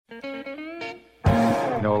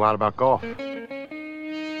You know a lot about golf. Well,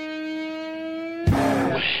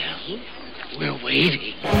 we're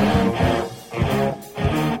waiting.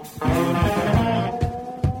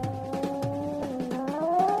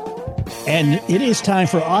 And it is time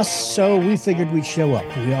for us, so we figured we'd show up.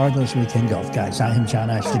 We are those weekend golf guys. I am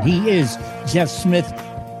John Ashton. He is Jeff Smith,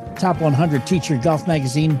 Top 100 Teacher Golf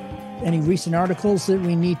Magazine. Any recent articles that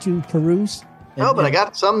we need to peruse? No, but I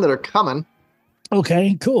got some that are coming.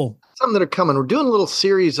 Okay, cool. Some that are coming. We're doing a little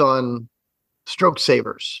series on stroke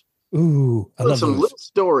savers. Ooh, I love some those. little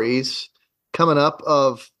stories coming up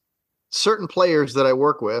of certain players that I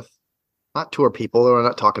work with. Not tour people. We're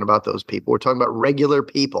not talking about those people. We're talking about regular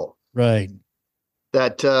people. Right.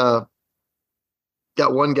 That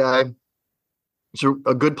got one guy who's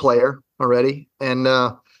a good player already, and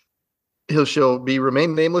he'll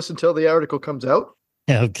remain nameless until the article comes out.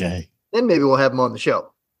 Okay. Then maybe we'll have him on the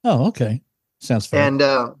show. Oh, okay. Sounds fun.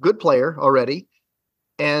 And good player already.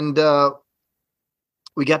 And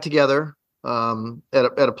we got together at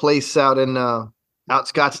a place out in out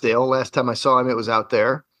Scottsdale. Last time I saw him, it was out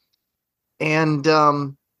there. And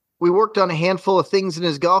we worked on a handful of things in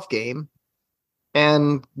his golf game.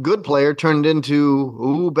 And good player turned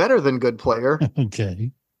into better than good player.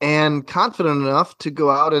 Okay. And confident enough to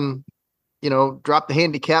go out and, drop the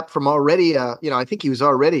handicap from already, I think he was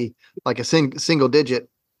already like a single digit.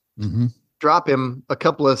 Mm-hmm. Drop him a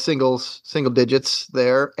couple of single digits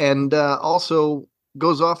there, and also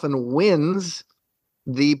goes off and wins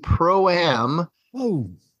the Pro-Am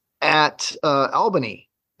at Albany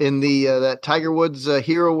in the that Tiger Woods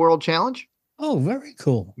Hero World Challenge. Oh, very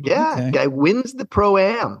cool. Yeah, Okay. Guy wins the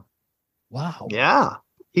Pro-Am. Wow. Yeah,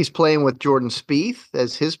 he's playing with Jordan Spieth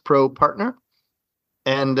as his pro partner,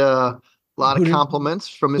 and a lot of compliments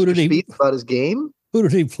from Mr. Spieth about his game. Who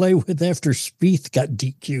did he play with after Spieth got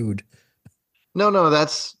DQ'd? No,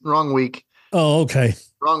 that's wrong week. Oh, okay.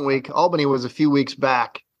 Wrong week. Albany was a few weeks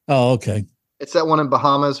back. Oh, okay. It's that one in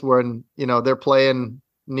Bahamas where, they're playing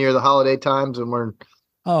near the holiday times, and we're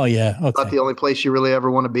Oh, yeah. Okay. not the only place you really ever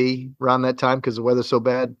want to be around that time because the weather's so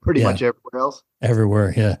bad pretty much everywhere else.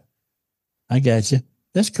 Everywhere, yeah. I got you.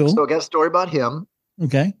 That's cool. So I got a story about him.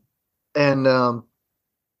 Okay. And I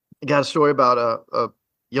got a story about a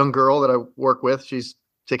young girl that I work with. She's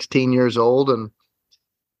 16 years old, and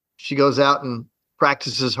she goes out and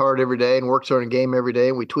practices hard every day and works on her game every day.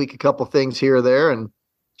 And we tweak a couple things here or there, and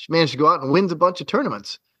she managed to go out and wins a bunch of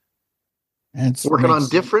tournaments. That's working on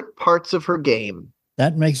different parts of her game.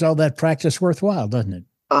 That makes all that practice worthwhile, doesn't it?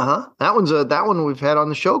 Uh-huh. That one we've had on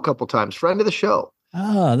the show a couple times. Friend of the show.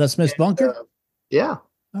 Ah, that's Miss Bunker? Yeah.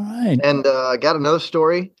 All right. And I got another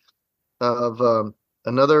story of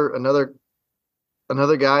another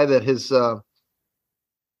guy that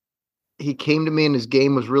he came to me and his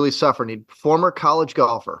game was really suffering. He's a former college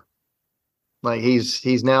golfer. Like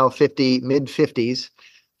he's now mid 50s,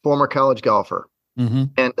 former college golfer. Mm-hmm.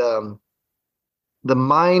 And the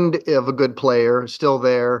mind of a good player is still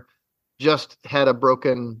there, just had a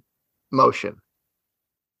broken motion.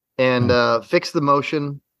 And fixed the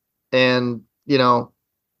motion, and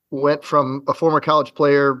went from a former college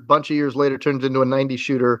player, a bunch of years later turns into a 90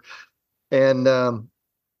 shooter. And I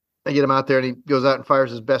get him out there, and he goes out and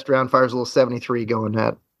fires his best round, fires a little 73 going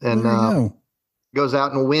at, and goes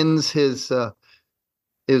out and wins his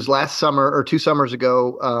last summer or 2 summers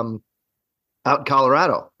ago out in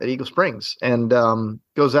Colorado at Eagle Springs, and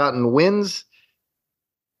goes out and wins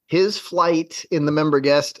his flight in the member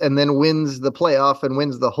guest, and then wins the playoff and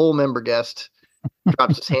wins the whole member guest,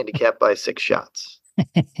 drops his handicap by 6 shots.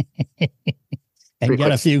 And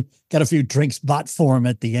got a few drinks bought for him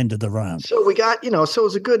at the end of the round. So we got, so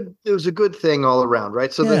it was a good thing all around,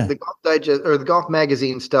 right? So the Golf Digest or the Golf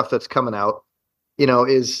Magazine stuff that's coming out,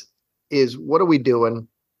 is what are we doing,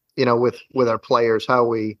 with our players? How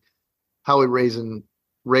we raising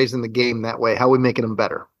the game that way? How are we making them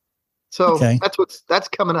better? So that's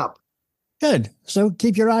coming up. Good. So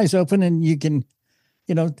keep your eyes open, and you can,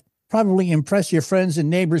 probably impress your friends and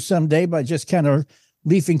neighbors someday by just kind of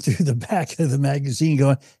leafing through the back of the magazine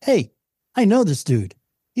going, hey, I know this dude.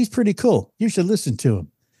 He's pretty cool. You should listen to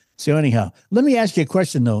him. So anyhow, let me ask you a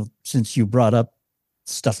question, though, since you brought up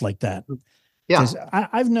stuff like that. Yeah.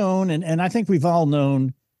 I've known, and I think we've all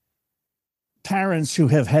known, parents who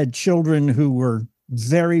have had children who were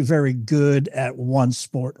very, very good at one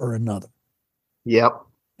sport or another. Yep.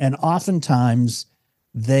 And oftentimes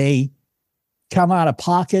they come out of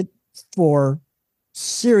pocket for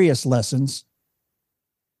serious lessons.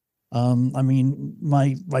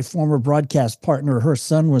 My former broadcast partner, her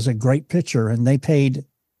son was a great pitcher, and they paid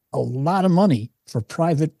a lot of money for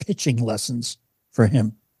private pitching lessons for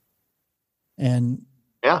him. And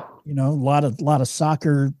Yeah. You know, a lot of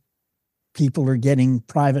soccer people are getting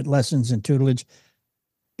private lessons and tutelage.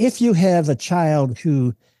 If you have a child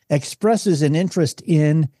who expresses an interest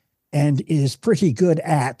in and is pretty good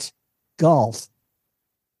at golf,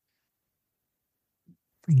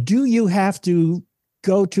 do you have to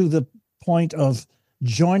go to the point of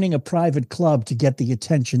joining a private club to get the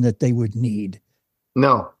attention that they would need?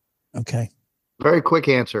 No. Okay. Very quick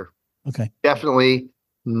answer. Okay. Definitely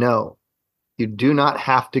no. You do not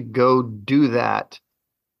have to go do that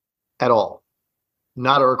at all.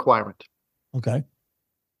 Not a requirement. Okay.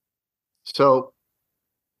 So,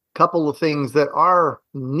 a couple of things that are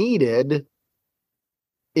needed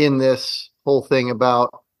in this whole thing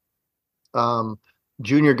about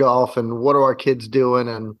junior golf and what are our kids doing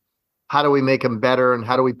and how do we make them better and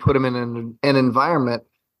how do we put them in an environment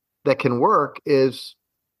that can work is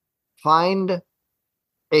find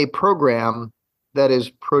a program that is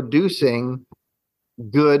producing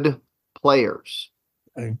good players.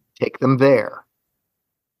 Okay. Take them there.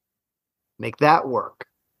 Make that work.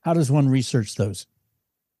 How does one research those?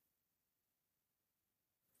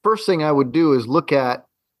 First thing I would do is look at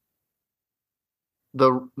the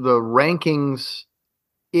rankings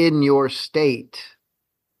in your state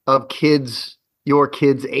of kids, your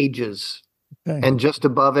kids' ages, Okay. and just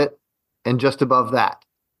above it and just above that.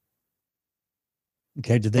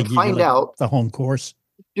 Okay. Did they And give find you out, the home course?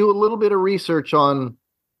 do a little bit of research on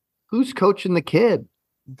who's coaching the kid,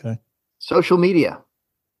 Okay. social media.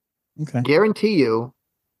 Okay. Guarantee you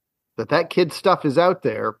that kid's stuff is out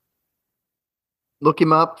there. Look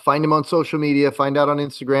him up, find him on social media, find out on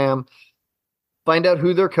Instagram, find out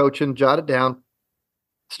who they're coaching, jot it down,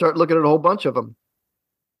 start looking at a whole bunch of them,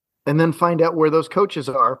 and then find out where those coaches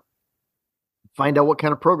are, find out what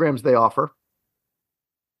kind of programs they offer.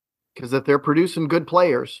 Because if they're producing good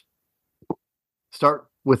players, start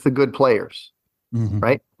with the good players,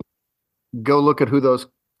 right? Go look at who those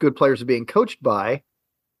good players are being coached by.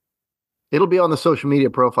 It'll be on the social media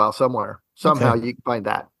profile somewhere. Somehow you can find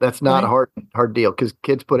that. That's not a hard deal because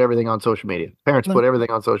kids put everything on social media. Parents put everything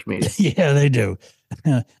on social media. Yeah, they do.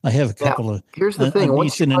 I have a couple of here's the thing. A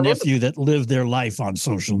niece and a nephew that live their life on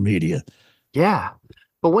social media. Yeah.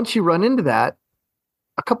 But once you run into that,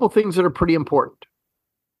 a couple of things that are pretty important.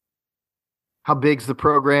 How big's the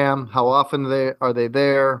program? How often are they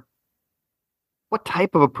there? What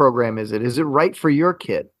type of a program is it? Is it right for your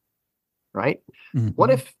kid? Right? What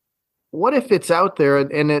if it's out there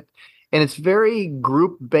and it's very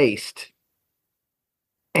group based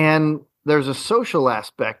and there's a social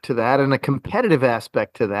aspect to that and a competitive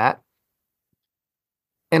aspect to that?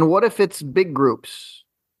 And what if it's big groups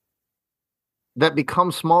that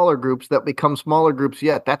become smaller groups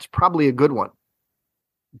yet? That's probably a good one.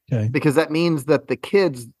 Okay. Because that means that the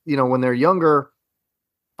kids, when they're younger,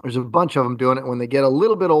 there's a bunch of them doing it. When they get a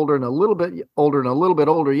little bit older and a little bit older and a little bit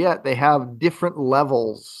older yet, they have different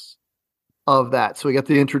levels of that. So we got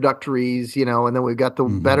the introductories, and then we've got the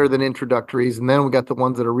better than introductories. And then we got the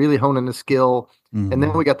ones that are really honing the skill. And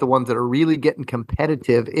then we got the ones that are really getting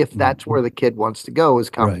competitive. If that's where the kid wants to go is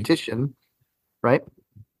competition, right?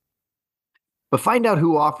 But find out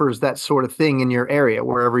who offers that sort of thing in your area,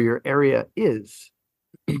 wherever your area is.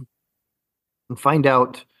 And find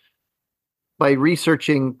out by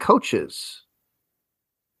researching coaches,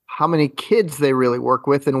 how many kids they really work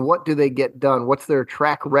with and what do they get done? What's their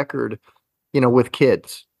track record, with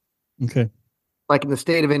kids? Okay. Like in the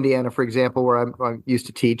state of Indiana, for example, where I used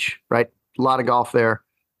to teach, right? A lot of golf there.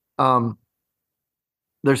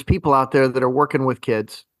 There's people out there that are working with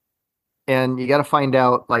kids and you got to find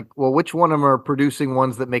out which one of them are producing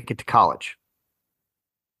ones that make it to college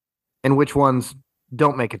and which ones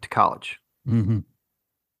don't make it to college.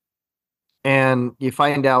 And you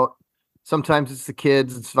find out sometimes it's the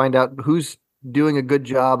kids. It's find out who's doing a good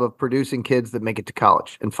job of producing kids that make it to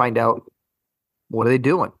college and find out what are they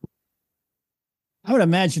doing. I would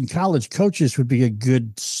imagine college coaches would be a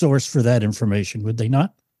good source for that information, would they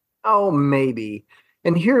not? Oh, maybe.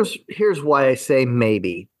 And here's why I say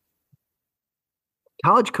maybe.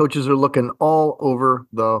 College coaches are looking all over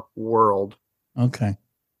the world. Okay.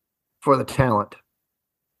 For the talent.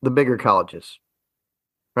 The bigger colleges,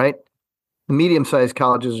 right? The medium-sized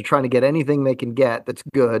colleges are trying to get anything they can get that's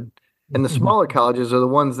good, and the smaller colleges are the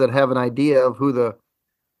ones that have an idea of who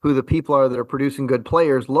the people are that are producing good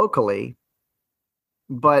players locally,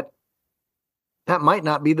 but that might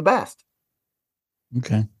not be the best.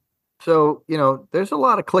 Okay. So, there's a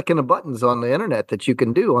lot of clicking of buttons on the internet that you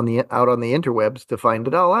can do out on the interwebs to find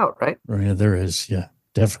it all out, right? Yeah, there is. Yeah,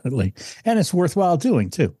 definitely. And it's worthwhile doing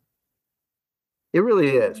too. It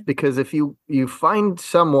really is, because if you find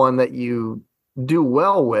someone that you do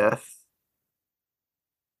well with,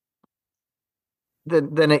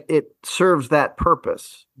 then it serves that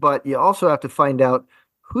purpose. But you also have to find out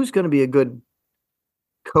who's going to be a good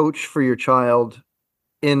coach for your child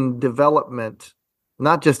in development,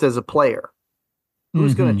 not just as a player.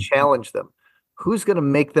 Who's going to challenge them? Who's going to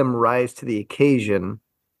make them rise to the occasion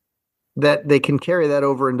that they can carry that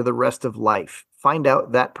over into the rest of life? Find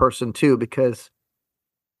out that person too, because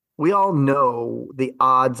we all know the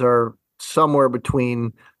odds are somewhere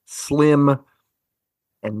between slim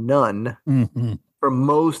and none for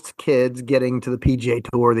most kids getting to the PGA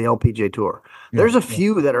Tour, the LPGA Tour. There's a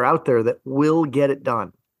few that are out there that will get it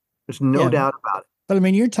done. There's no doubt about it. But I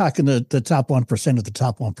mean, you're talking the top 1% of the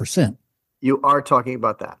top 1%. You are talking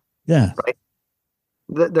about that. Yeah. Right.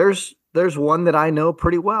 There's one that I know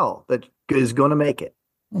pretty well that is going to make it.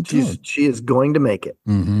 She is going to make it.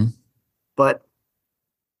 But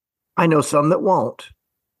I know some that won't,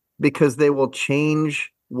 because they will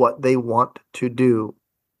change what they want to do.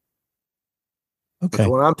 Okay. That's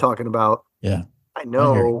what I'm talking about. Yeah. I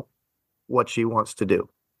know what she wants to do.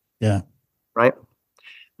 Yeah. Right.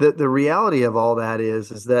 The reality of all that is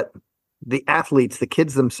that the athletes, the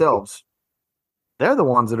kids themselves, they're the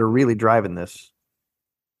ones that are really driving this.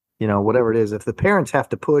 You know, whatever it is. If the parents have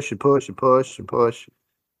to push and push and push and push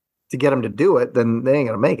to get them to do it, then they ain't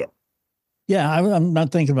going to make it. Yeah, I'm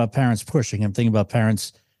not thinking about parents pushing. I'm thinking about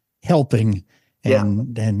parents helping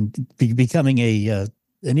and becoming an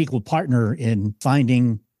equal partner in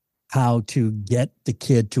finding how to get the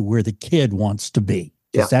kid to where the kid wants to be.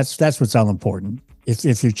 Yeah. That's what's all important.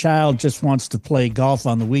 If your child just wants to play golf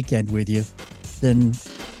on the weekend with you, then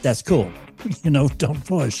that's cool. You know, don't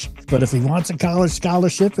push. But if he wants a college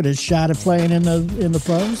scholarship and his shot at playing in the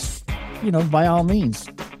pros, you know, by all means,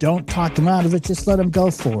 don't talk him out of it. Just let him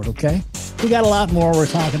go for it, okay? We got a lot more. We're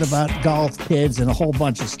talking about golf, kids, and a whole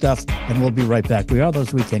bunch of stuff, and we'll be right back. We are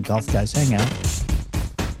those weekend golf guys. Hang out.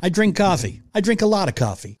 I drink coffee. I drink a lot of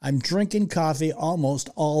coffee. I'm drinking coffee almost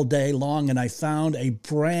all day long, and I found a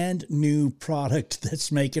brand new product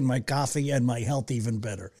that's making my coffee and my health even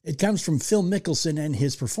better. It comes from Phil Mickelson and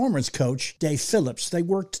his performance coach, Dave Phillips. They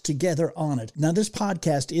worked together on it. Now, this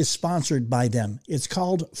podcast is sponsored by them. It's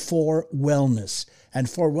called 4Wellness, and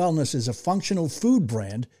 4Wellness is a functional food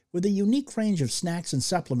brand with a unique range of snacks and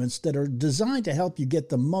supplements that are designed to help you get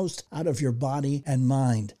the most out of your body and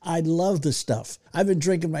mind. I love this stuff. I've been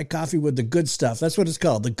drinking my coffee with the good stuff. That's what it's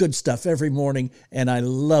called, the good stuff, every morning, and I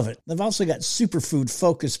love it. They've also got superfood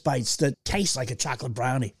focus bites that taste like a chocolate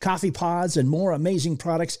brownie, coffee pods, and more amazing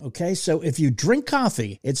products. Okay, so if you drink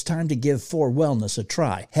coffee, it's time to give 4Wellness a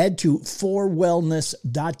try. Head to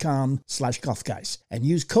 4wellness.com/golfguys and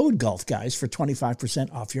use code golfguys for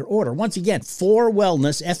 25% off your order. Once again,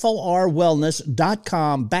 4Wellness,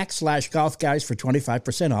 FORWellness.com/golfguys for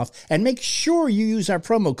 25% off. And make sure you use our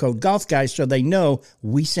promo code golfguys so they know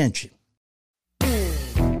we sent you.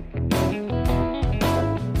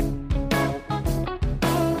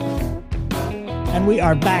 And we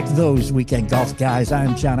are back, those weekend golf guys.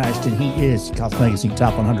 I'm John Eiston. He is Golf Magazine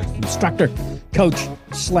Top 100 instructor,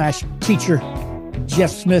 coach/teacher, Jeff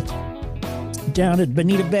Smith, down at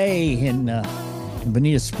Bonita Bay in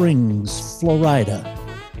Bonita Springs, Florida.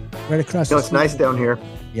 Right across the street. It's nice down here.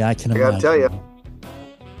 Yeah, I can imagine. I gotta tell you.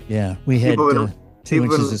 Yeah, we had 2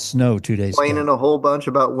 inches of snow 2 days ago. Complaining a whole bunch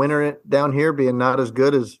about winter down here being not as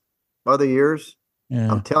good as other years. Yeah.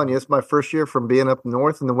 I'm telling you, it's my first year from being up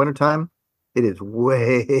north in the wintertime. It is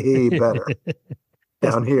way better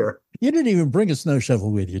down here. You didn't even bring a snow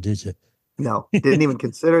shovel with you, did you? No, didn't even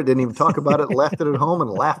consider it, didn't even talk about it, left it at home and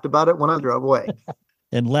laughed about it when I drove away.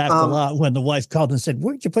 And laughed a lot when the wife called and said,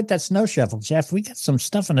 "Where'd you put that snow shovel, Jeff? We got some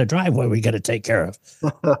stuff in the driveway we got to take care of."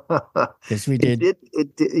 Yes, we did.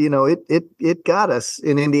 It got us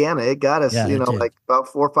in Indiana. It got us, like about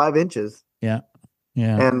 4 or 5 inches. Yeah.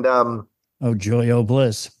 Yeah. And oh joy, oh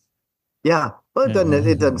bliss. Yeah. But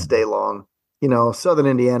it doesn't stay long. You know, southern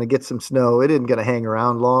Indiana gets some snow. It isn't going to hang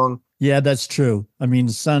around long. Yeah, that's true. I mean,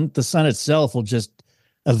 the sun itself will just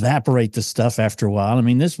evaporate the stuff after a while. I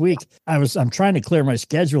mean, this week I'm trying to clear my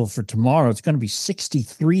schedule for tomorrow. It's going to be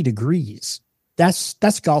 63 degrees.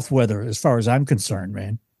 That's golf weather as far as I'm concerned,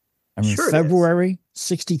 man. I mean, sure, February,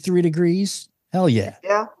 63 degrees. Hell yeah.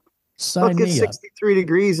 Yeah. Sign me up. 63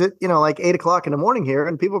 degrees at, like 8:00 in the morning here,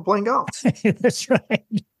 and people are playing golf. That's right.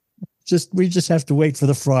 We just have to wait for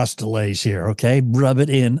the frost delays here. Okay. Rub it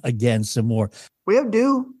in again some more. We have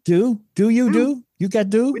dew. Do you got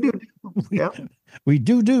dew? We do. Yeah. We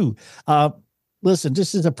do. Listen,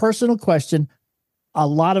 this is a personal question. A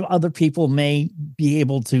lot of other people may be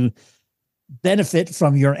able to benefit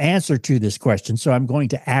from your answer to this question. So I'm going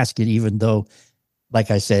to ask it, even though,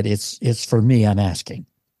 like I said, it's for me, I'm asking.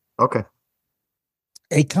 Okay.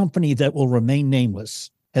 A company that will remain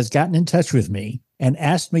nameless has gotten in touch with me and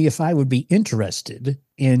asked me if I would be interested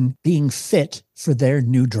in being fit for their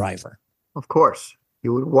new driver. Of course,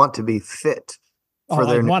 you would want to be fit for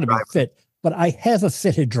their I new want to driver. be fit, but I have a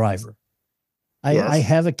fitted driver. Yes. I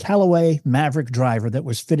have a Callaway Maverick driver that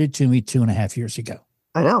was fitted to me 2.5 years ago.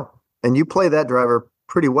 I know. And you play that driver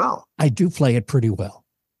pretty well. I do play it pretty well.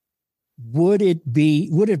 Would it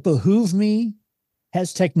behoove me?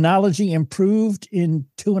 Has technology improved in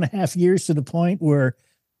 2.5 years to the point where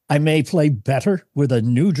I may play better with a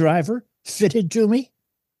new driver fitted to me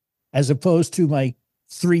as opposed to my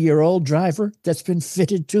 3-year-old driver that's been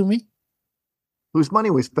fitted to me? Whose money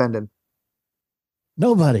we spending?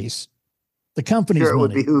 Nobody's. The company's Sure, it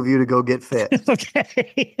would money. behoove you to go get fit.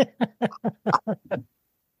 Okay.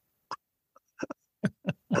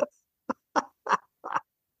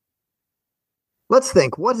 Let's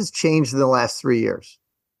think. What has changed in the last 3 years?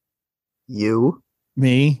 You,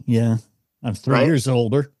 Me, yeah. I'm 3 Right. years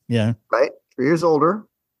older. Yeah. right? 3 years older,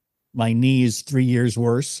 My knee is 3 years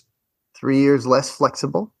worse. 3 years less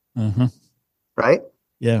flexible, Uh-huh. right?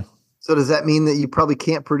 Yeah. So does that mean that you probably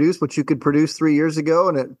can't produce what you could produce 3 years ago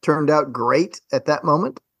and it turned out great at that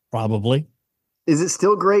moment? Probably. Is it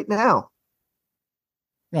still great now?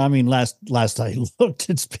 I mean, last I looked,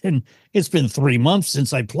 it's been 3 months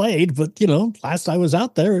since I played, but last I was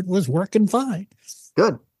out there, it was working fine.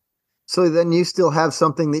 Good. So then you still have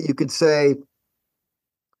something that you could say,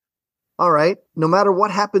 all right, no matter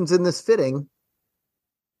what happens in this fitting,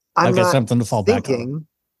 I'm I've got not something to fall back on. thinking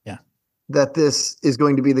Yeah. that this is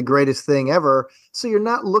going to be the greatest thing ever. So you're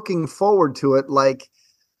not looking forward to it like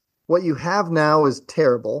what you have now is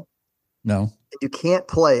terrible. No. You can't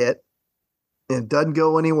play it. And it doesn't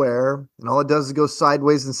go anywhere. And all it does is go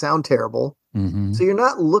sideways and sound terrible. Mm-hmm. So you're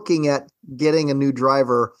not looking at getting a new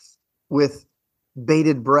driver with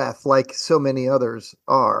bated breath like so many others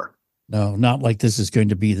are. No, not like this is going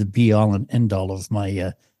to be the be all and end all of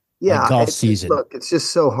my golf season. Look, it's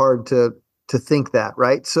just so hard to think that,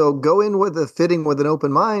 right? So go in with a fitting with an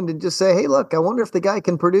open mind and just say, hey, look, I wonder if the guy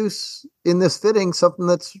can produce in this fitting something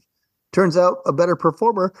that's turns out a better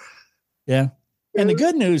performer. Yeah. And the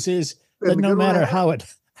good news is that no matter how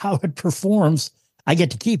it performs, I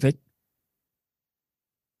get to keep it.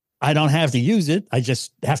 I don't have to use it. I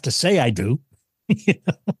just have to say I do.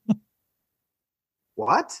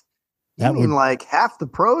 What? You That mean would- like half the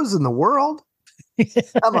pros in the world?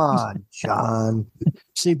 Come on, John.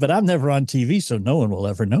 See, but I'm never on TV, so no one will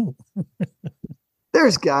ever know.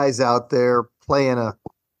 There's guys out there playing a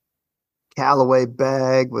Callaway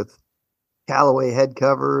bag with Callaway head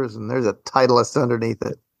covers, and there's a Titleist underneath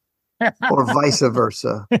it, or vice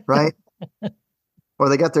versa, right? Or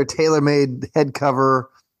they got their tailor-made head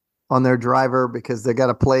cover on their driver because they got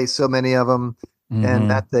to play so many of them, Mhm.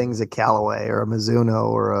 and that thing's a Callaway or a Mizuno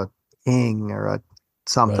or a King or a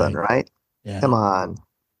something, right? Yeah. Come on.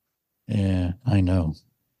 Yeah, I know.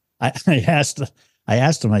 I asked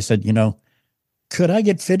him, I said, could I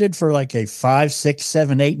get fitted for like a 5, 6,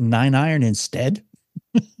 7, 8, and 9 iron instead?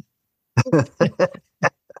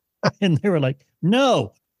 And they were like,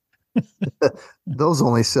 no. Those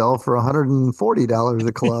only sell for $140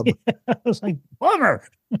 a club. I was like, bummer.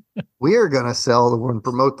 We are going to sell the one,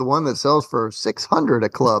 promote the one that sells for $600 a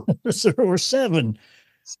club. Or 7.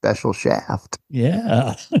 Special shaft.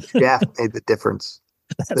 Yeah. Shaft made the difference.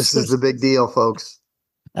 This is the big deal, folks.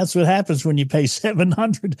 That's what happens when you pay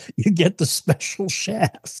 $700. You get the special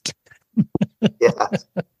shaft. Yeah.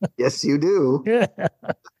 Yes, you do. Yeah.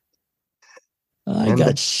 I And-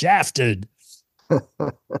 got shafted. I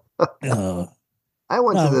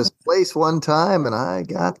went Well- to this place one time and I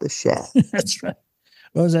got the shaft. That's right.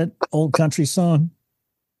 What was that old country song?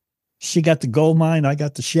 She got the gold mine, I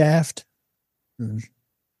got the shaft.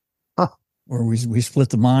 Huh. Or we split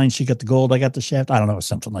the mine. She got the gold, I got the shaft. I don't know,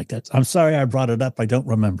 something like that. I'm sorry I brought it up. I don't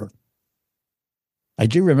remember. I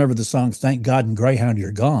do remember the song "Thank God and Greyhound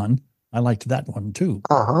You're Gone." I liked that one too.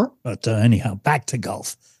 Uh-huh. But anyhow, back to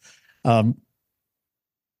golf.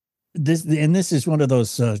 This is one of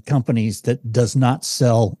those companies that does not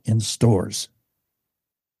sell in stores.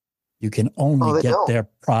 You can only they get don't. their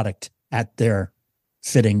product at their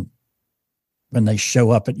fitting when they show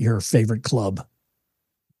up at your favorite club.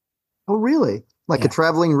 Oh, really? Like Yeah. a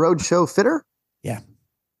traveling roadshow fitter? Yeah.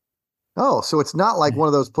 Oh, so it's not like Yeah. one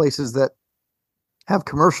of those places that have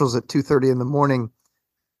commercials at 2:30 in the morning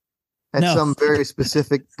at No. some very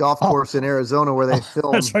specific golf Oh. course in Arizona where they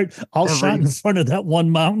film. That's right. All shot in front of that one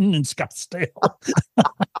mountain in Scottsdale.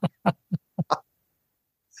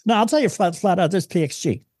 No, I'll tell you flat out, this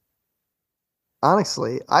PXG.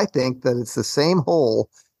 Honestly, I think that it's the same hole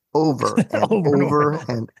over and Over and over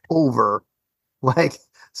and over Like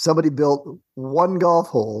somebody built one golf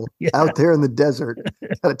hole out there in the desert,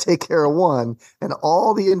 got to take care of one, and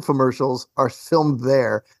all the infomercials are filmed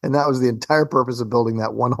there. And that was the entire purpose of building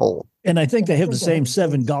that one hole. And I think they have the same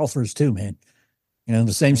 7 golfers too, man. You know,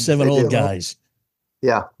 the same 7 old guys.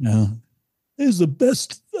 Yeah. This is the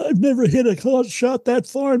best. I've never hit a shot that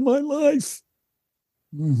far in my life.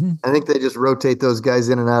 Mm-hmm. I think they just rotate those guys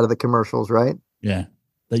in and out of the commercials, right? Yeah,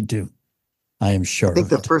 they do. I am sure. I think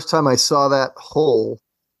the first time I saw that hole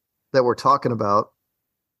that we're talking about,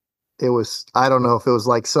 it was, I don't know if it was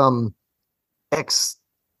like some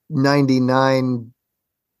X99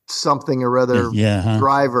 something or other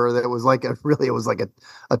driver that was like it was like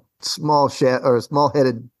a small shed or a small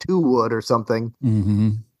headed 2-wood or something,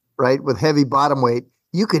 right? With heavy bottom weight.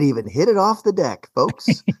 You could even hit it off the deck,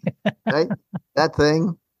 folks. Right? That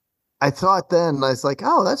thing. I thought then, I was like,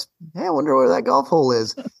 oh, I wonder where that golf hole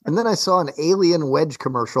is. And then I saw an alien wedge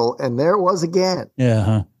commercial, and there it was again. Yeah.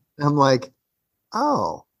 Huh? I'm like,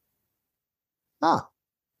 oh. Huh.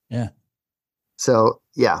 Yeah. So,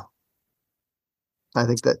 yeah. I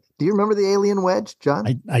think that. Do you remember the alien wedge,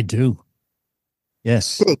 John? I do.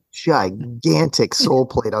 Yes. Big, gigantic sole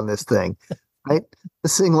plate on this thing, right?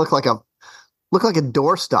 This thing looked like a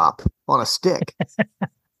doorstop on a stick.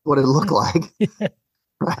 What it looked like,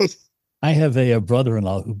 right? I have a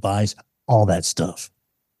brother-in-law who buys all that stuff.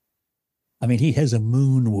 I mean, he has a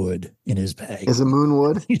moonwood in his bag. Is a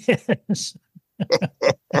moonwood? Yes.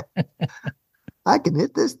 I can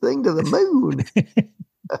hit this thing to the moon.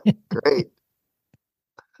 Great.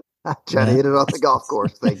 I'm trying to hit it off the golf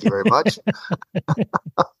course. Thank you very much.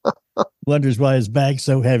 Wonders why his bag's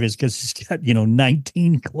so heavy. It's because he's got,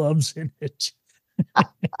 19 clubs in it.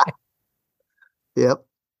 Yep.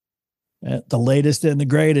 The latest and the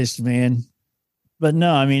greatest, man. But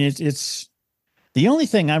no, I mean, it's the only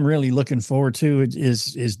thing I'm really looking forward to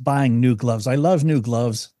is buying new gloves. I love new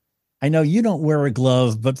gloves. I know you don't wear a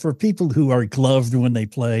glove, but for people who are gloved when they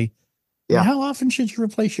play, how often should you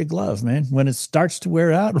replace your glove, man? When it starts to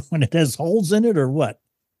wear out, when it has holes in it, or what?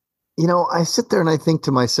 I sit there and I think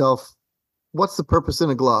to myself, what's the purpose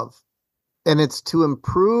in a glove? And it's to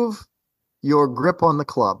improve your grip on the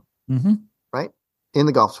club, right? In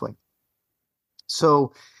the golf swing.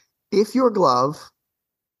 So if your glove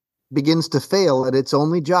begins to fail at its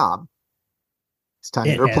only job, it's time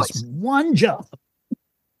to replace it. One job.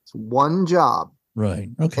 It's one job. Right.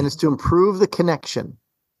 Okay. And it's to improve the connection.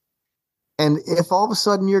 And if all of a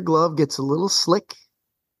sudden your glove gets a little slick,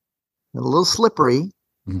 a little slippery,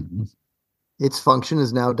 its function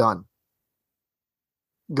is now done.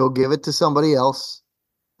 Go give it to somebody else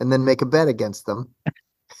and then make a bet against them.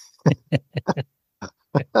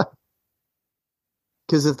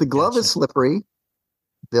 Because if the glove is slippery,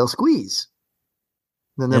 they'll squeeze.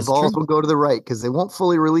 Then their balls will go to the right because they won't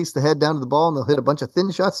fully release the head down to the ball, and they'll hit a bunch of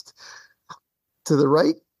thin shots to the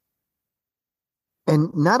right.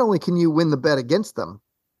 And not only can you win the bet against them,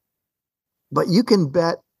 but you can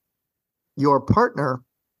bet your partner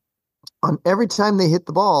on every time they hit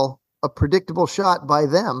the ball, a predictable shot by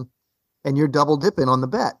them, and you're double dipping on the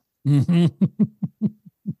bet.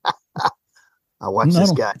 I watch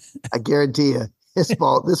this guy. I guarantee you,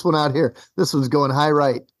 this one out here, this one's going high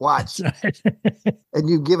right. Watch. And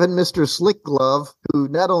you've given Mr. Slick Glove, who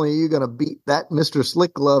not only are you going to beat that Mr.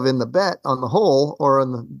 Slick Glove in the bet on the hole or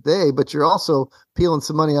on the day, but you're also peeling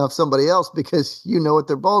some money off somebody else because you know what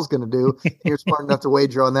their ball's going to do. And you're smart enough to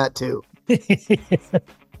wager on that too.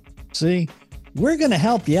 See, we're going to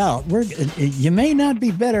help you out. You may not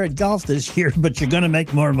be better at golf this year, but you're going to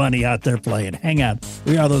make more money out there playing. Hang on.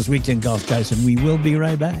 We are those weekend golf guys, and we will be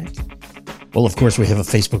right back. Well, of course, we have a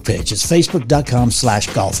Facebook page. It's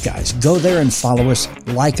facebook.com/golf guys. Go there and follow us,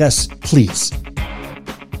 like us, please.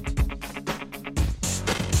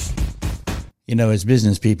 As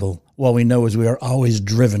business people, what we know is we are always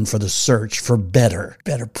driven for the search for better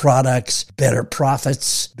products, better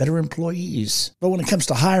profits, better employees. But when it comes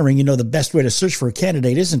to hiring, the best way to search for a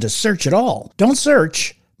candidate isn't to search at all. Don't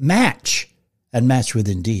search, match. And match with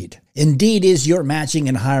Indeed. Indeed is your matching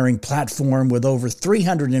and hiring platform with over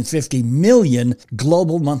 350 million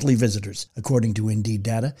global monthly visitors, according to Indeed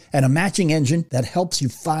data, and a matching engine that helps you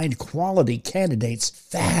find quality candidates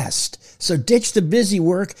fast. So ditch the busy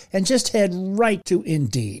work and just head right to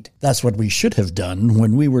Indeed. That's what we should have done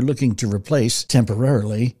when we were looking to replace,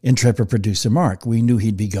 temporarily, intrepid producer Mark. We knew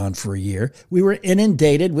he'd be gone for a year. We were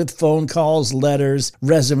inundated with phone calls, letters,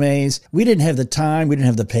 resumes. We didn't have the time. We didn't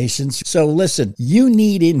have the patience. So listen, you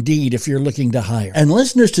need Indeed if you're looking to hire. And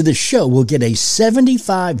listeners to this show will get a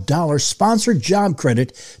 $75 sponsored job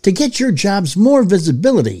credit to get your jobs more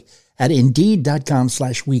visibility at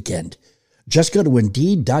Indeed.com/weekend. Just go to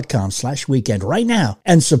Indeed.com/weekend right now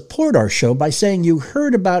and support our show by saying you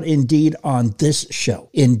heard about Indeed on this show.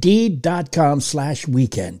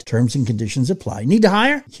 Indeed.com/weekend. Terms and conditions apply. Need to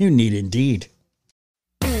hire? You need Indeed.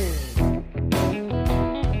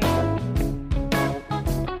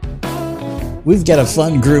 We've got a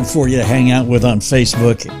fun group for you to hang out with on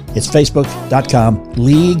Facebook. It's facebook.com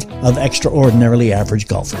League of Extraordinarily Average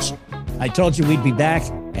Golfers. I told you we'd be back,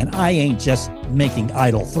 and I ain't just making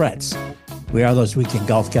idle threats. We are those weekend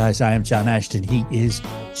golf guys. I am John Ashton. He is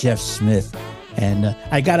Jeff Smith. And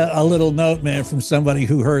I got a little note, man, from somebody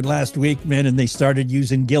who heard last week, man, and they started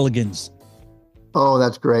using Gilligan's. Oh,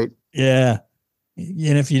 that's great. Yeah.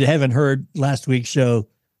 And if you haven't heard last week's show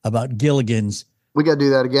about Gilligan's. We got to do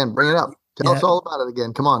that again. Bring it up. Tell us all about it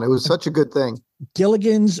again. Come on. It was such a good thing.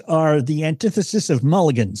 Gilligan's are the antithesis of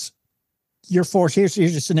mulligans. Your here's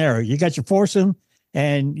a scenario. You got your foursome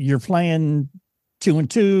and you're playing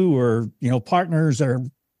 2-2 or, partners or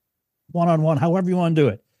one-on-one, however you want to do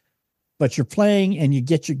it. But you're playing and you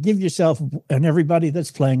give yourself and everybody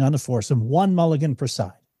that's playing on the foursome one mulligan per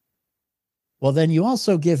side. Well, then you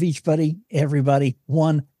also give everybody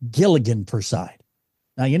one Gilligan per side.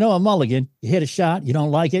 Now, a mulligan, you hit a shot, you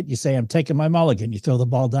don't like it, you say, I'm taking my mulligan. You throw the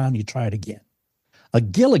ball down, you try it again. A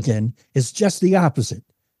Gilligan is just the opposite.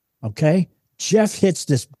 Okay? Jeff hits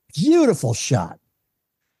this beautiful shot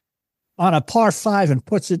on a par 5 and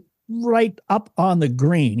puts it right up on the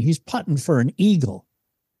green. He's putting for an eagle.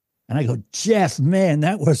 And I go, Jeff, man,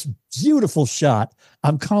 that was a beautiful shot.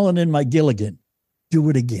 I'm calling in my Gilligan. Do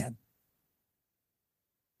it again.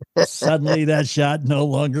 Suddenly that shot no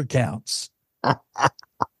longer counts.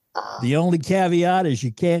 The only caveat is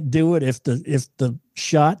you can't do it if the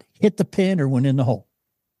shot hit the pin or went in the hole.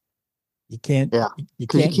 You can't. Yeah, you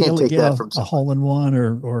can't take that from a hole in one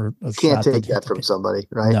or a shot. You can't take that from somebody,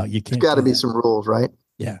 right? No, you can't. There's got to be some rules, right?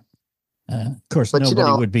 Yeah. Of course, but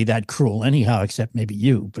nobody would be that cruel anyhow, except maybe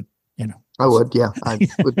you. But I would. Yeah, I'd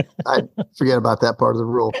forget about that part of the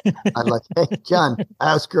rule. I'd like, hey, John,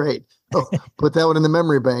 that was great. Oh, put that one in the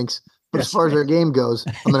memory banks. But as far as our game goes,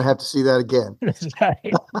 I'm going to have to see that again. That's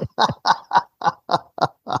right.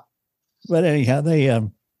 But anyhow, they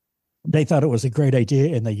thought it was a great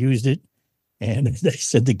idea and they used it. And they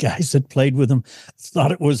said the guys that played with them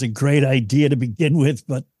thought it was a great idea to begin with.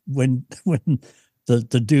 But when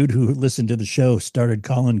the dude who listened to the show started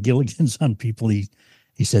calling Gilligan's on people, he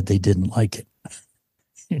said they didn't like it.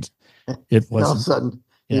 It wasn't. All of a sudden,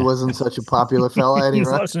 he wasn't such a popular fella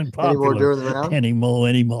anymore during the round.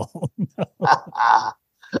 Anymore.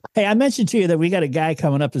 Hey, I mentioned to you that we got a guy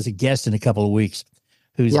coming up as a guest in a couple of weeks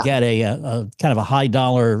who's got a kind of a high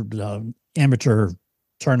dollar amateur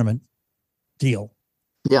tournament deal.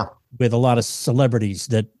 Yeah. With a lot of celebrities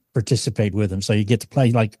that participate with him. So you get to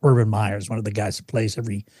play like Urban Meyer's, one of the guys that plays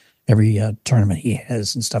every tournament he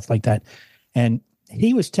has and stuff like that. And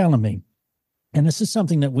he was telling me, and this is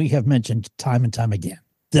something that we have mentioned time and time again,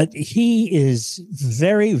 that he is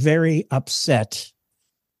very, very upset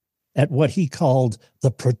at what he called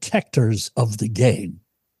the protectors of the game.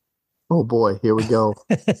 Oh, boy. Here we go.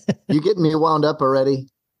 You getting me wound up already?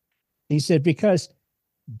 He said, because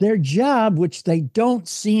their job, which they don't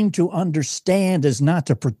seem to understand, is not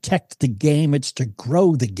to protect the game, it's to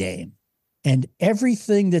grow the game. And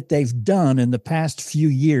everything that they've done in the past few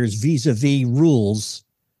years vis-a-vis rules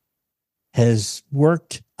has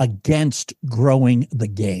worked against growing the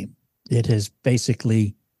game. It has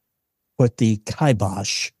basically put the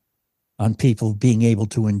kibosh on people being able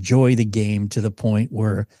to enjoy the game to the point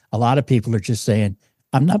where a lot of people are just saying,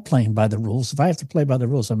 I'm not playing by the rules. If I have to play by the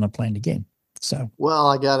rules, I'm not playing the game. So, well,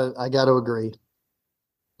 I gotta agree.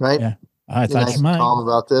 Right. Yeah. I thought you might. Calm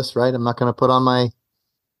about this, right? I'm not going to put on my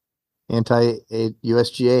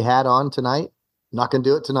anti-USGA hat on tonight. I'm not going to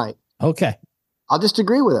do it tonight. Okay. I'll just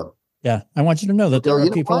agree with him. Yeah. I want you to know that there are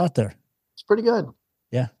people out there. It's pretty good.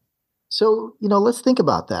 Yeah. So, let's think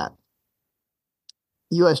about that.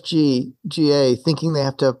 USGA thinking they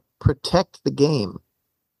have to protect the game.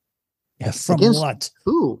 Yeah. From what?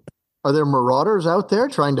 Who? Are there marauders out there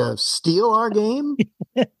trying to steal our game?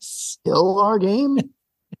 Yes. Kill our game?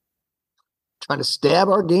 Trying to stab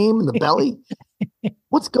our game in the belly?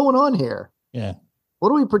 What's going on here? Yeah. What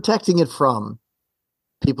are we protecting it from?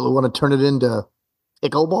 People who want to turn it into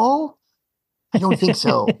pickleball? I don't think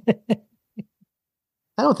so.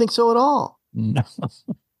 I don't think so at all. No.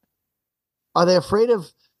 Are they afraid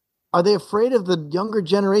of the younger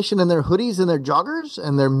generation and their hoodies and their joggers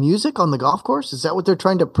and their music on the golf course? Is that what they're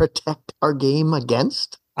trying to protect our game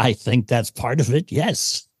against? I think that's part of it.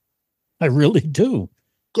 Yes, I really do.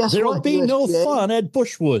 There'll be USGA? No fun at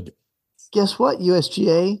Bushwood. Guess what,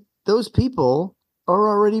 USGA? Those people are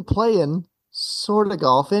already playing sort of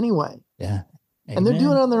golf anyway. Yeah. And they're doing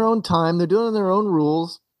Amen. it on their own time. They're doing it on their own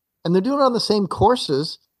rules. And they're doing it on the same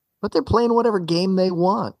courses, but they're playing whatever game they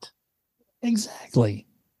want. Exactly.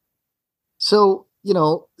 So,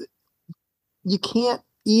 you can't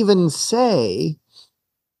even say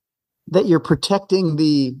that you're protecting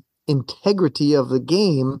the integrity of the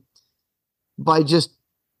game by just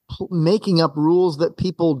making up rules that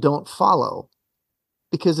people don't follow.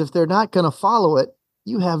 Because if they're not going to follow it,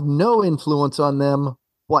 you have no influence on them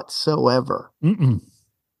whatsoever. Mm-mm.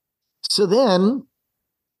 So then,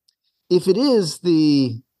 if it is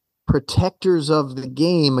the protectors of the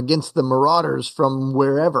game against the marauders from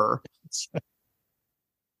wherever,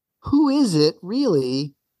 who is it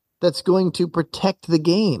really that's going to protect the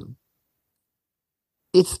game?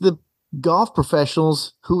 It's the golf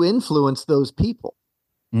professionals who influence those people.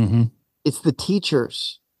 Mm-hmm. It's the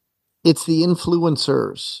teachers. It's the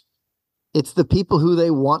influencers. It's the people who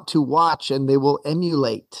they want to watch and they will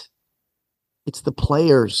emulate. It's the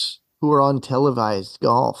players who are on televised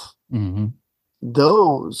golf. Mm-hmm.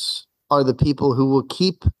 Those are the people who will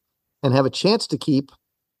keep and have a chance to keep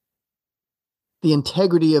the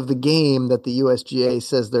integrity of the game that the USGA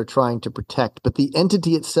says they're trying to protect. But the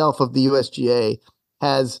entity itself of the USGA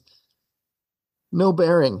has no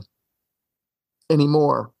bearing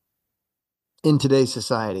anymore in today's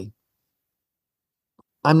society.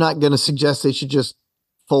 I'm not going to suggest they should just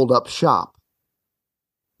fold up shop.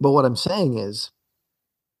 But what I'm saying is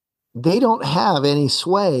they don't have any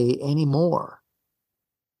sway anymore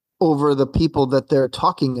over the people that they're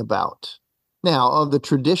talking about. Now, of the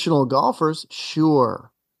traditional golfers,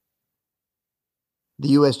 sure, the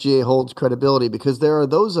USGA holds credibility because there are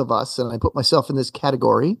those of us, and I put myself in this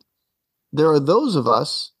category, there are those of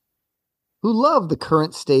us who love the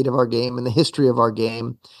current state of our game and the history of our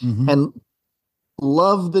game, Mm-hmm. and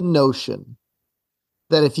love the notion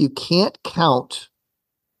that if you can't count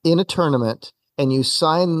in a tournament and you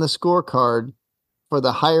sign the scorecard for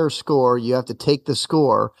the higher score, you have to take the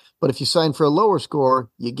score. But if you sign for a lower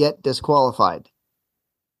score, you get disqualified.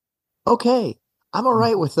 Okay, I'm all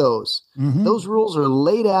right with those. Mm-hmm. Those rules are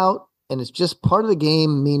laid out and it's just part of the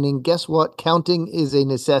game, meaning guess what? Counting is a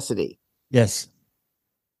necessity. Yes.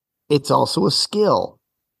 It's also a skill.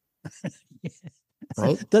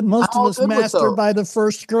 Right? That most I'm all of us good with master those. by the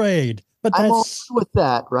first grade. But I'm all that's good with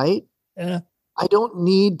that, right? yeah. I don't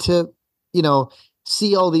need to,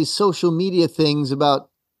 see all these social media things about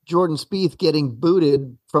Jordan Spieth getting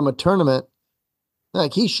booted from a tournament.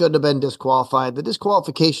 Like, he shouldn't have been disqualified. The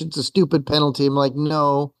disqualification's a stupid penalty. I'm like,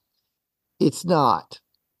 no, it's not.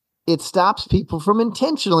 It stops people from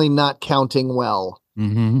intentionally not counting well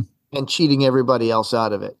Mm-hmm. and cheating everybody else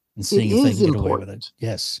out of it. And seeing It if they is can get away with it. important.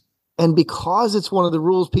 Yes. And because it's one of the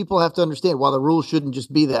rules, people have to understand, well, the rule shouldn't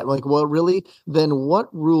just be that. Like, well, really? Then what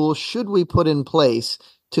rule should we put in place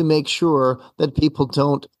to make sure that people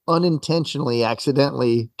don't unintentionally,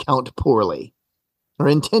 accidentally count poorly or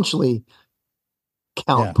intentionally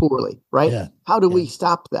count poorly, right? Yeah. How do we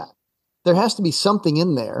stop that? There has to be something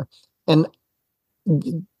in there. And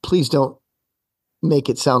please don't make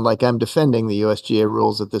it sound like I'm defending the USGA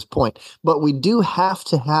rules at this point, but we do have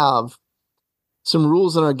to have some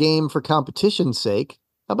rules in our game for competition's sake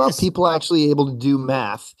about Yes. people actually able to do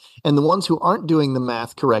math, and the ones who aren't doing the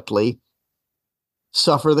math correctly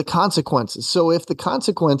suffer the consequences. So if the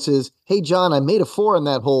consequence is, hey, John, I made a 4 in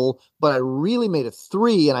that hole, but I really made a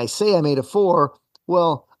 3 and I say I made a 4,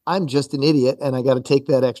 well, I'm just an idiot and I got to take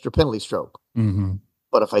that extra penalty stroke. Mm-hmm.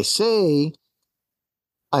 But if I say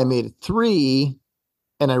I made a 3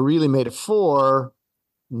 and I really made a 4,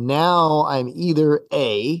 now I'm either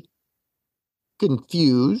A,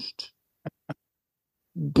 confused,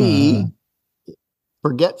 B,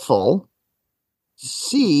 forgetful,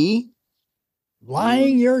 C,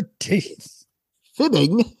 Lying your teeth.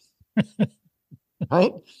 fibbing,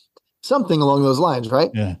 right? Something along those lines, right?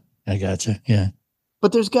 Yeah. I gotcha. Yeah.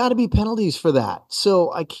 But there's got to be penalties for that.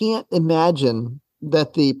 So I can't imagine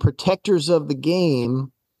that the protectors of the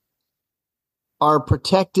game are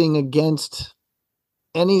protecting against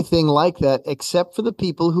anything like that, except for the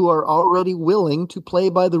people who are already willing to play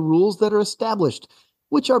by the rules that are established,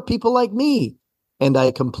 which are people like me. And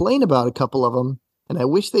I complain about a couple of them, and I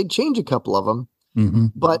wish they'd change a couple of them. Mm-hmm.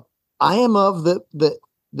 But I am of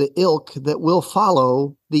the ilk that will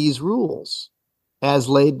follow these rules as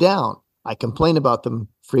laid down. I complain about them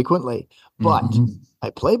frequently, but Mhm. I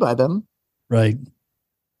play by them. Right.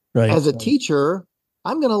 Right. As a teacher,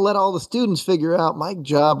 I'm going to let all the students figure out my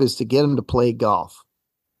job is to get them to play golf.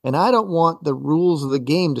 And I don't want the rules of the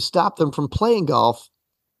game to stop them from playing golf.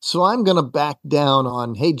 So I'm going to back down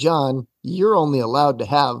on, hey, John, you're only allowed to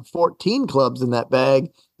have 14 clubs in that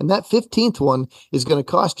bag, And that 15th one is going to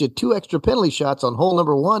cost you 2 extra penalty shots on hole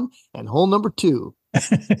number 1 and hole number 2.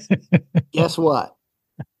 Guess what?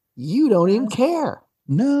 You don't even care.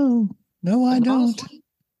 No, I And don't. honestly,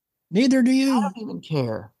 Neither do I you. don't even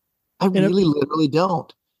care. I really literally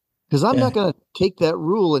don't. Because I'm not going to take that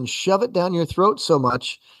rule and shove it down your throat so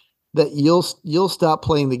much that you'll stop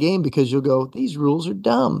playing the game because you'll go, these rules are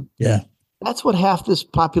dumb. Yeah. That's what half this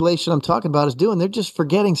population I'm talking about is doing. They're just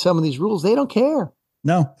forgetting some of these rules. They don't care.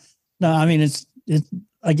 No. I mean, it's the,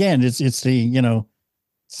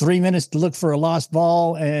 3 minutes to look for a lost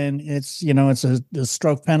ball, and it's a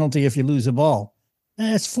stroke penalty if you lose a ball.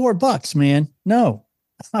 It's $4, man. No,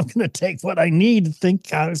 I'm going to take what I need to think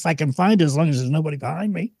if I can find it, as long as there's nobody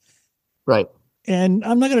behind me. Right. And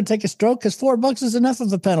I'm not going to take a stroke because $4 is enough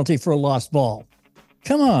of a penalty for a lost ball.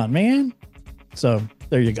 Come on, man. So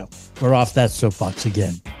there you go. We're off that soapbox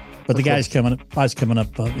again. But the guy's coming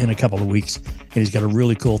up in a couple of weeks, and he's got a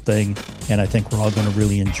really cool thing, and I think we're all going to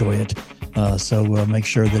really enjoy it. So make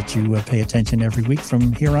sure that you pay attention every week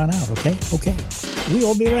from here on out, okay? Okay. We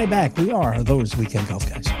will be right back. We are those Weekend Golf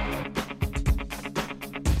Guys.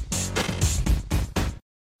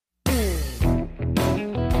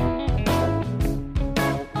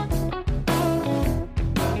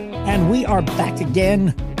 And we are back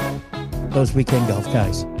again. Those Weekend Golf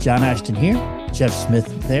Guys. John Ashton here. Jeff Smith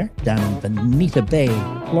there, down in Bonita Bay,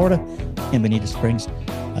 Florida, in Bonita Springs.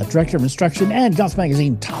 Director of Instruction and Golf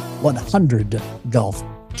Magazine Top 100 Golf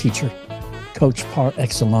Teacher. Coach par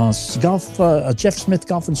excellence. Jeff Smith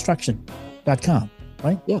Golf Instruction.com,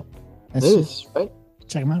 right? Yeah. It is, right?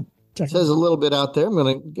 Check them out. It says a little bit out there. I'm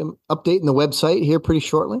going to update the website here pretty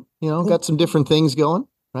shortly. Got some different things going,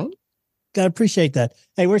 right? I appreciate that.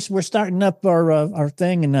 Hey, we're starting up our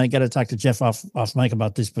thing, and I got to talk to Jeff off mic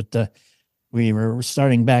about this, but we're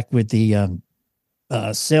starting back with the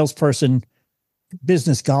salesperson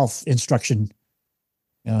business golf instruction,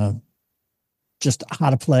 just how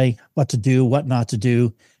to play, what to do, what not to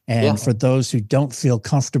do. And for those who don't feel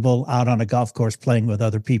comfortable out on a golf course playing with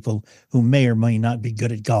other people who may or may not be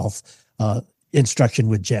good at golf, instruction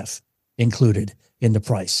with Jeff included in the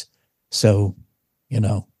price. So,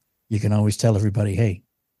 you can always tell everybody, hey,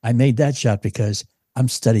 I made that shot because I'm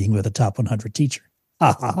studying with a top 100 teacher.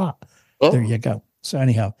 Ha, ha, ha. There you go. So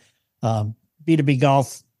anyhow, B2B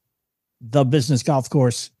Golf, the business golf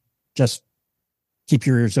course, just keep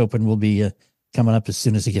your ears open. We'll be coming up as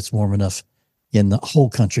soon as it gets warm enough in the whole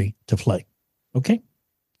country to play. Okay?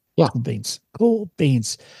 Yeah. Cool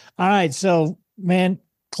beans. All right. So, man,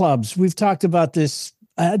 clubs, we've talked about this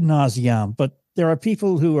ad nauseum, but there are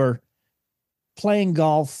people who are playing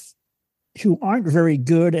golf who aren't very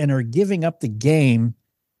good and are giving up the game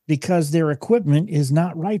because their equipment is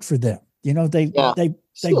not right for them. They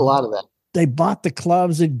see a lot of that. They bought the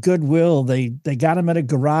clubs at Goodwill. They got them at a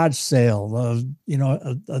garage sale.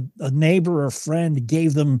 A neighbor or friend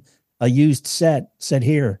gave them a used set, said,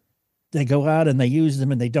 here. They go out and they use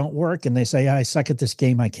them and they don't work. And they say, I suck at this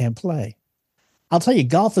game. I can't play. I'll tell you,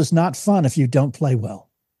 golf is not fun if you don't play well.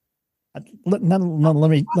 Let me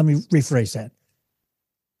rephrase that.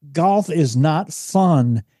 Golf is not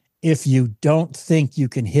fun if you don't think you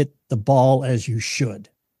can hit the ball as you should.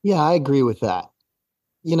 Yeah, I agree with that.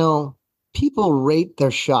 People rate their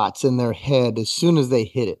shots in their head as soon as they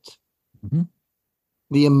hit it. Mm-hmm.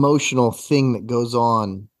 The emotional thing that goes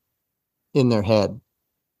on in their head.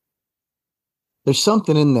 There's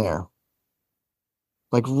something in there.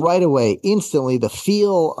 Like right away, instantly, the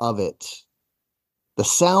feel of it, the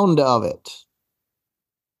sound of it.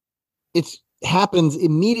 It happens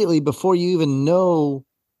immediately before you even know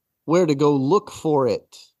where to go look for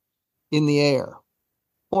it in the air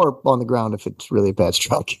or on the ground if it's really a bad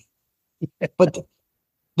stroke. But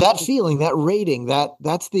that feeling, that rating,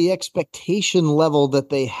 that's the expectation level that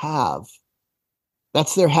they have.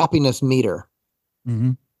 That's their happiness meter.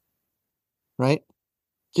 Mm-hmm. Right?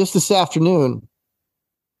 Just this afternoon,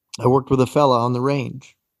 I worked with a fella on the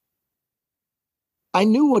range. I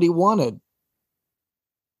knew what he wanted.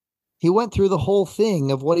 He went through the whole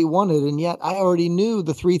thing of what he wanted, and yet I already knew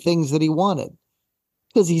the 3 things that he wanted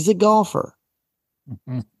because he's a golfer.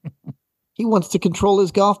 He wants to control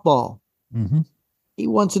his golf ball. Mm-hmm. He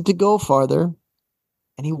wants it to go farther,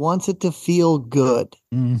 and he wants it to feel good.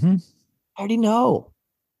 Mm-hmm. I already know.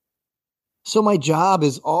 So my job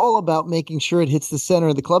is all about making sure it hits the center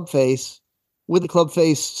of the club face with the club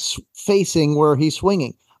face facing where he's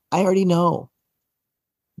swinging. I already know.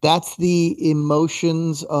 That's the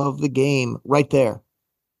emotions of the game right there.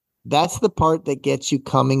 That's the part that gets you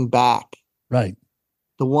coming back. Right.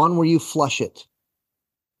 The one where you flush it.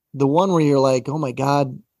 The one where you're like, oh my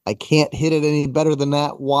God, I can't hit it any better than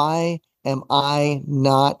that. Why? am I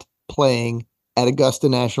not playing at Augusta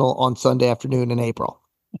National on Sunday afternoon in April?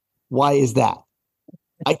 Why is that?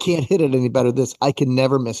 I can't hit it any better than this. I can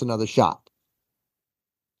never miss another shot.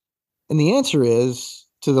 And the answer is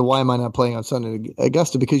to the why am I not playing on Sunday at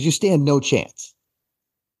Augusta? Because you stand no chance.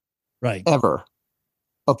 Right. Ever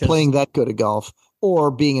of playing that good at golf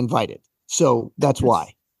or being invited. So that's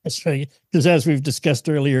why. That's right. Because as we've discussed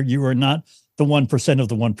earlier, you are not the 1% of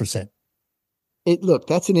the 1%. Look,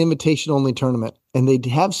 that's an invitation only tournament, and they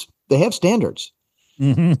have standards.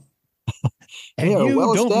 Mm-hmm. They are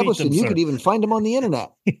well established, and you could even find them on the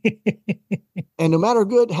internet. And no matter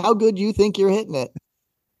how good you think you're hitting it,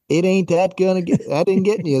 it ain't that ain't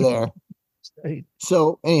getting you there. Right.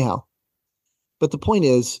 So anyhow, but the point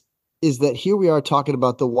is that here we are talking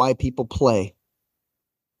about the why people play,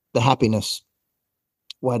 the happiness.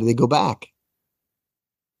 Why do they go back?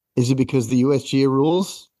 Is it because the USGA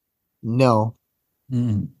rules? No.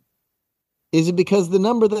 Mm. Is it because the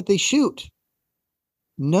number that they shoot?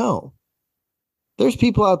 No. There's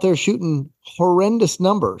people out there shooting horrendous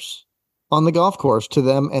numbers on the golf course to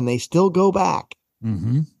them, and they still go back.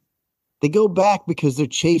 Mm-hmm. They go back because they're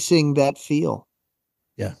chasing that feel.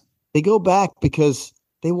 Yeah. They go back because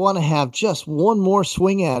they want to have just one more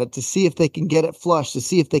swing at it to see if they can get it flush, to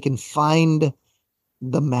see if they can find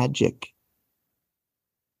the magic.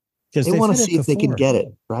 They want to see if they can get it,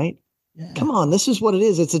 right? Yeah. Come on, this is what it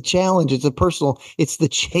is. It's a challenge. It's it's the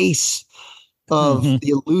chase of the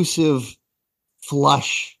elusive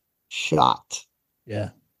flush shot. Yeah.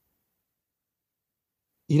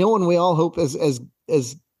 You know, when we all hope as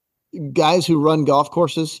guys who run golf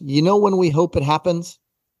courses, you know when we hope it happens?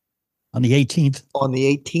 On the 18th. On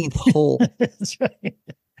the 18th hole. That's right.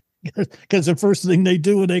 Because the first thing they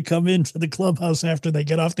do when they come into the clubhouse after they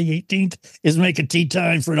get off the 18th is make a tee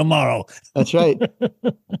time for tomorrow. That's right.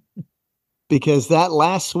 Because that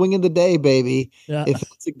last swing of the day, baby, if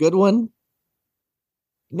it's a good one,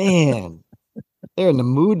 man, they're in the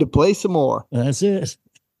mood to play some more. That's it.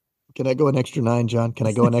 Can I go an extra 9, John? Can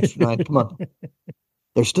I go an extra 9? Come on.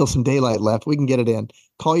 There's still some daylight left. We can get it in.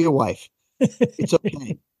 Call your wife. It's okay.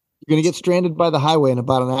 You're going to get stranded by the highway in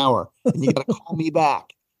about an hour, and you got to call me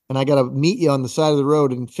back, and I got to meet you on the side of the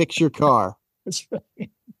road and fix your car. That's right.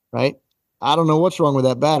 Right? I don't know what's wrong with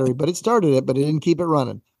that battery, but it started it, but it didn't keep it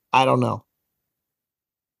running. I don't know.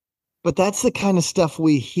 But that's the kind of stuff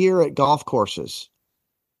we hear at golf courses.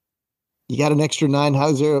 You got an extra 9.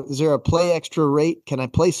 Is there a play extra rate? Can I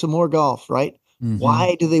play some more golf? Right? Mm-hmm.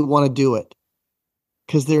 Why do they want to do it?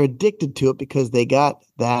 Because they're addicted to it, because they got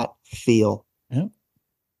that feel. Yeah.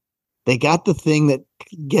 They got the thing that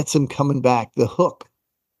gets them coming back. The hook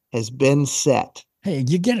has been set. Hey,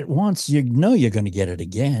 you get it once, you know you're going to get it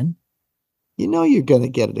again. You know you're going to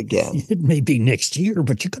get it again. It may be next year,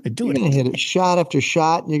 but you're going to do it. You're going to hit it shot after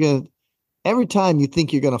shot, and you're going to, every time you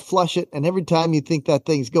think you're going to flush it, and every time you think that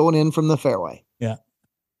thing's going in from the fairway. Yeah.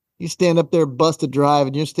 You stand up there, bust a drive,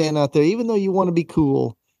 and you're standing out there, even though you want to be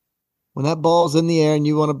cool, when that ball's in the air and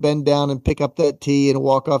you want to bend down and pick up that tee and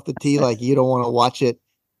walk off the tee like you don't want to watch it,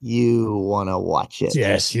 you want to watch it.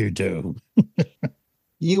 Yes, you do.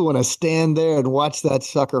 You want to stand there and watch that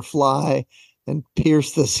sucker fly and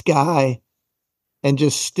pierce the sky and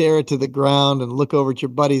just stare it to the ground and look over at your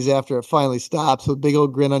buddies after it finally stops with a big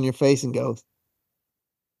old grin on your face and go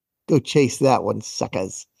chase that one,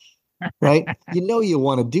 suckers. Right? You know you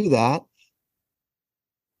want to do that.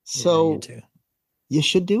 So you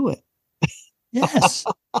should do it. Yes.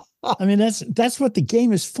 I mean, that's what the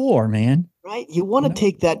game is for, man. Right? You want to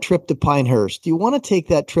take that trip to Pinehurst. You want to take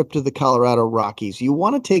that trip to the Colorado Rockies. You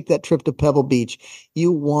want to take that trip to Pebble Beach.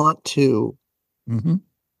 You want to. Mm-hmm.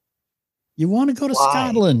 You want to go to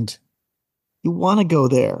Scotland. You want to go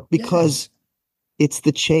there because it's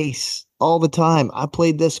the chase all the time. I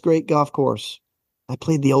played this great golf course. I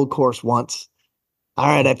played the old course once. All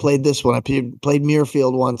right, I played this one. I played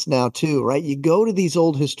Muirfield once now too, right? You go to these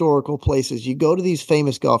old historical places. You go to these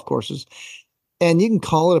famous golf courses, and you can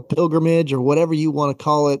call it a pilgrimage or whatever you want to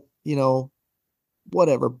call it, you know,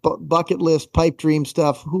 whatever, bucket list, pipe dream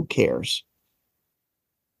stuff. Who cares?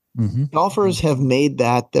 Mm-hmm. Golfers have made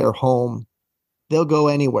that their home. They'll go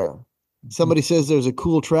anywhere. Somebody says there's a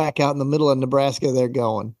cool track out in the middle of Nebraska, they're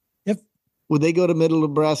going. Yep. Would they go to middle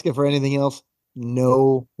Nebraska for anything else?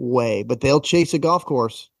 No way. But they'll chase a golf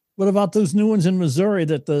course. What about those new ones in Missouri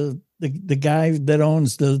that the guy that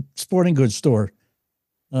owns the sporting goods store?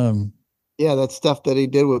 Yeah, that stuff that he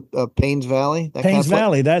did with Paynes Valley. Paynes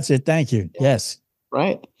Valley, that's it. Thank you. Yeah. Yes.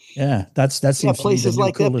 Right. Yeah, that's places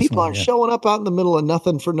like that. People aren't showing up out in the middle of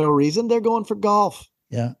nothing for no reason. They're going for golf.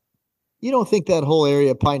 Yeah. You don't think that whole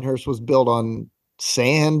area of Pinehurst was built on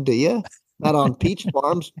sand, do you? Not on peach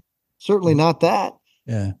farms. Certainly not that.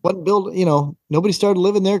 Yeah. Wasn't built, nobody started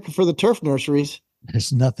living there for the turf nurseries.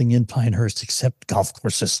 There's nothing in Pinehurst except golf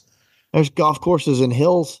courses. There's golf courses and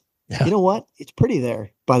hills. Yeah. You know what? It's pretty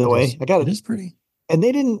there, by the way. It is pretty. And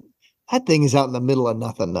that thing is out in the middle of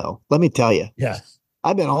nothing, though. Let me tell you. Yeah.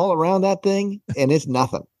 I've been all around that thing and it's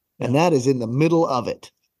nothing. And that is in the middle of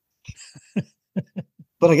it.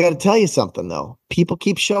 But I got to tell you something, though. People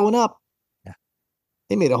keep showing up. Yeah.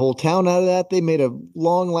 They made a whole town out of that. They made a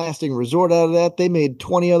long-lasting resort out of that. They made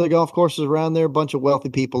 20 other golf courses around there. A bunch of wealthy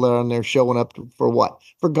people that are on there showing up for what?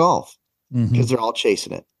 For golf. Because they're all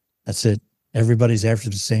chasing it. That's it. Everybody's after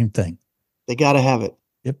the same thing. They got to have it.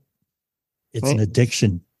 Yep. It's an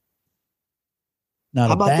addiction.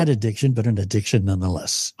 Not a bad addiction, but an addiction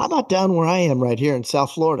nonetheless. How about down where I am right here in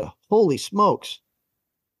South Florida? Holy smokes.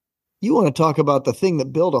 You want to talk about the thing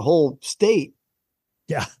that built a whole state.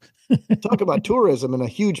 Yeah. Talk about tourism, and a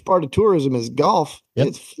huge part of tourism is golf. Yep.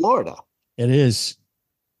 It's Florida. It is.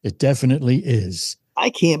 It definitely is. I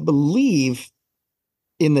can't believe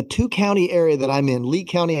in the 2-county area that I'm in, Lee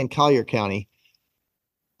County and Collier County,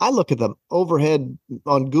 I look at them overhead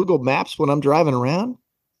on Google Maps when I'm driving around.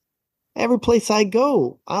 Every place I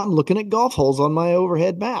go, I'm looking at golf holes on my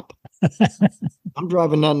overhead map. I'm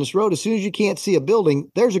driving down this road. As soon as you can't see a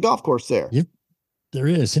building, there's a golf course there. Yep, there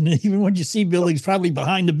is. And even when you see buildings, probably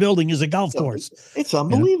behind the building is a golf course. It's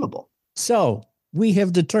unbelievable. So we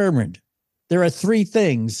have determined there are 3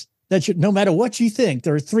 things that no matter what you think,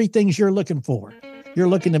 there are 3 things you're looking for. You're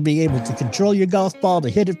looking to be able to control your golf ball, to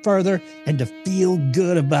hit it further, and to feel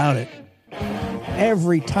good about it.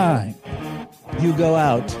 Every time you go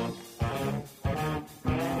out,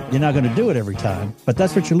 you're not going to do it every time, but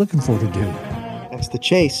that's what you're looking for to do. That's the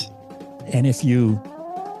chase. And if you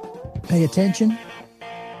pay attention,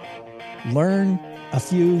 learn a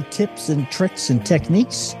few tips and tricks and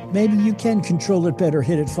techniques, maybe you can control it better,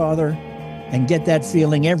 hit it farther, and get that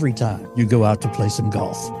feeling every time you go out to play some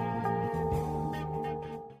golf.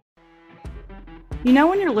 You know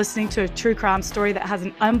when you're listening to a true crime story that has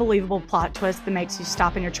an unbelievable plot twist that makes you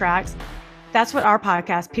stop in your tracks? That's what our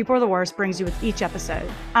podcast, People Are the Worst, brings you with each episode.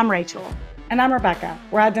 I'm Rachel. And I'm Rebecca.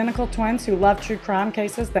 We're identical twins who love true crime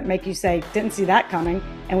cases that make you say, didn't see that coming,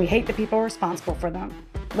 and we hate the people responsible for them.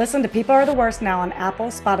 Listen to People Are the Worst now on Apple,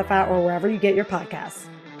 Spotify, or wherever you get your podcasts.